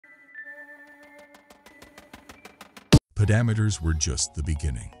pedometers were just the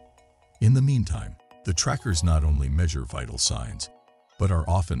beginning. In the meantime, the trackers not only measure vital signs, but are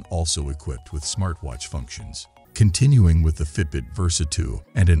often also equipped with smartwatch functions. Continuing with the Fitbit Versa 2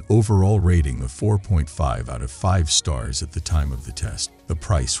 and an overall rating of 4.5 out of 5 stars at the time of the test, the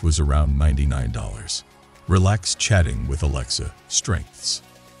price was around $99. Relax chatting with Alexa. Strengths: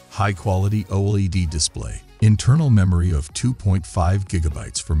 high-quality OLED display, internal memory of 2.5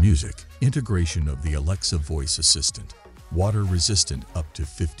 GB for music, integration of the Alexa voice assistant, water-resistant up to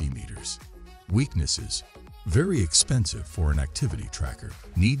 50 meters. Weaknesses: very expensive for an activity tracker,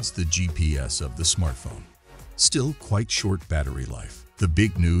 needs the GPS of the smartphone. Still quite short battery life. The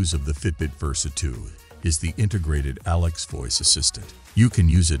big news of the Fitbit Versa 2 is the integrated Alexa voice assistant. You can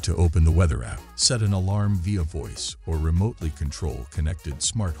use it to open the weather app, set an alarm via voice, or remotely control connected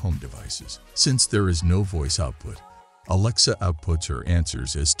smart home devices. Since there is no voice output, Alexa outputs her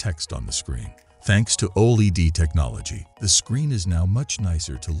answers as text on the screen. Thanks to OLED technology, the screen is now much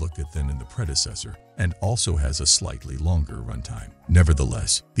nicer to look at than in the predecessor and also has a slightly longer runtime.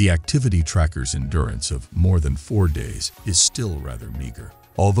 Nevertheless, the activity tracker's endurance of more than 4 days is still rather meager.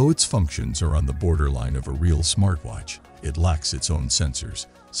 Although its functions are on the borderline of a real smartwatch, it lacks its own sensors,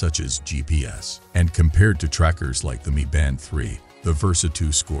 such as GPS. And compared to trackers like the Mi Band 3, the Versa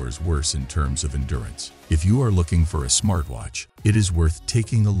 2 scores worse in terms of endurance. If you are looking for a smartwatch, it is worth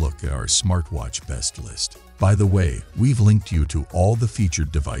taking a look at our smartwatch best list. By the way, we've linked you to all the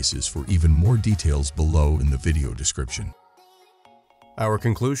featured devices for even more details below in the video description. Our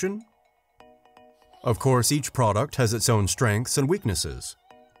conclusion? Of course, each product has its own strengths and weaknesses.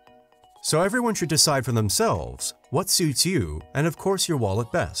 So everyone should decide for themselves what suits you and of course your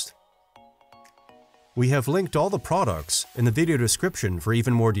wallet best. We have linked all the products in the video description for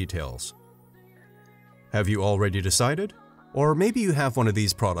even more details. Have you already decided? Or maybe you have one of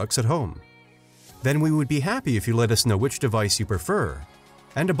these products at home. Then we would be happy if you let us know which device you prefer,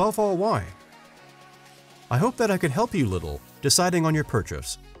 and above all, why. I hope that I could help you a little deciding on your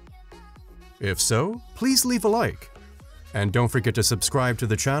purchase. If so, please leave a like. And don't forget to subscribe to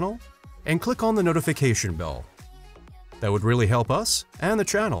the channel and click on the notification bell. That would really help us and the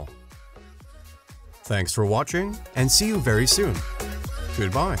channel. Thanks for watching, and see you very soon.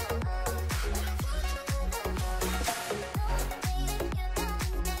 Goodbye.